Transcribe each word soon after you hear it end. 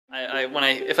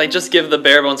If I just give the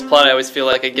bare bones plot, I always feel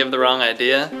like I give the wrong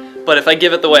idea. But if I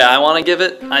give it the way I want to give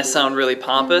it, I sound really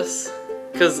pompous.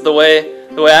 Because the way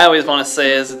I always want to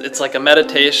say is it's like a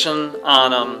meditation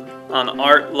on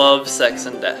art, love, sex,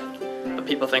 and death. But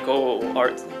people think, oh,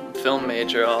 art, film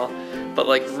major, all. But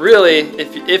like really,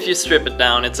 if you strip it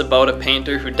down, it's about a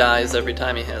painter who dies every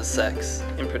time he has sex,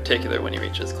 in particular when he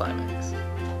reaches climax.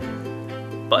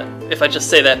 But if I just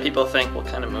say that, people think, what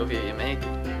kind of movie are you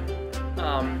making?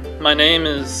 My name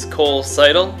is Cole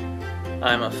Seidl.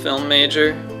 I'm a film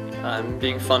major. I'm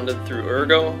being funded through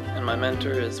URGO, and my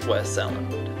mentor is Wes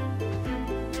Ellenwood.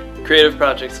 Creative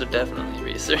projects are definitely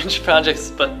research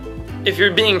projects, but if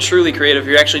you're being truly creative,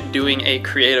 you're actually doing a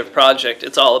creative project.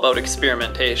 It's all about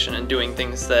experimentation and doing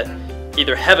things that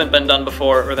either haven't been done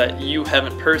before or that you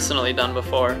haven't personally done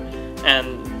before.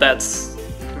 And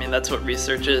that's what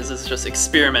research is just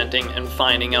experimenting and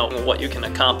finding out what you can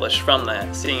accomplish from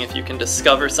that. Seeing if you can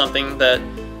discover something that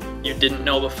you didn't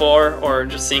know before, or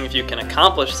just seeing if you can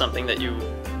accomplish something that you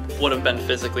would have been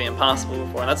physically impossible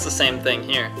before. And that's the same thing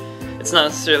here. It's not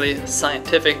necessarily a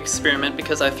scientific experiment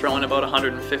because I throw in about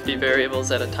 150 variables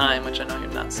at a time, which I know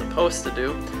you're not supposed to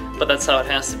do, but that's how it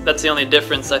has to. That's the only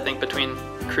difference I think between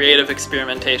creative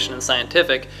experimentation and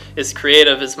scientific, is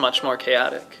creative is much more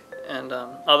chaotic. And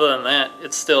other than that,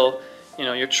 it's still,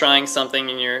 you're trying something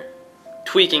and you're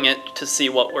tweaking it to see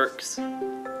what works.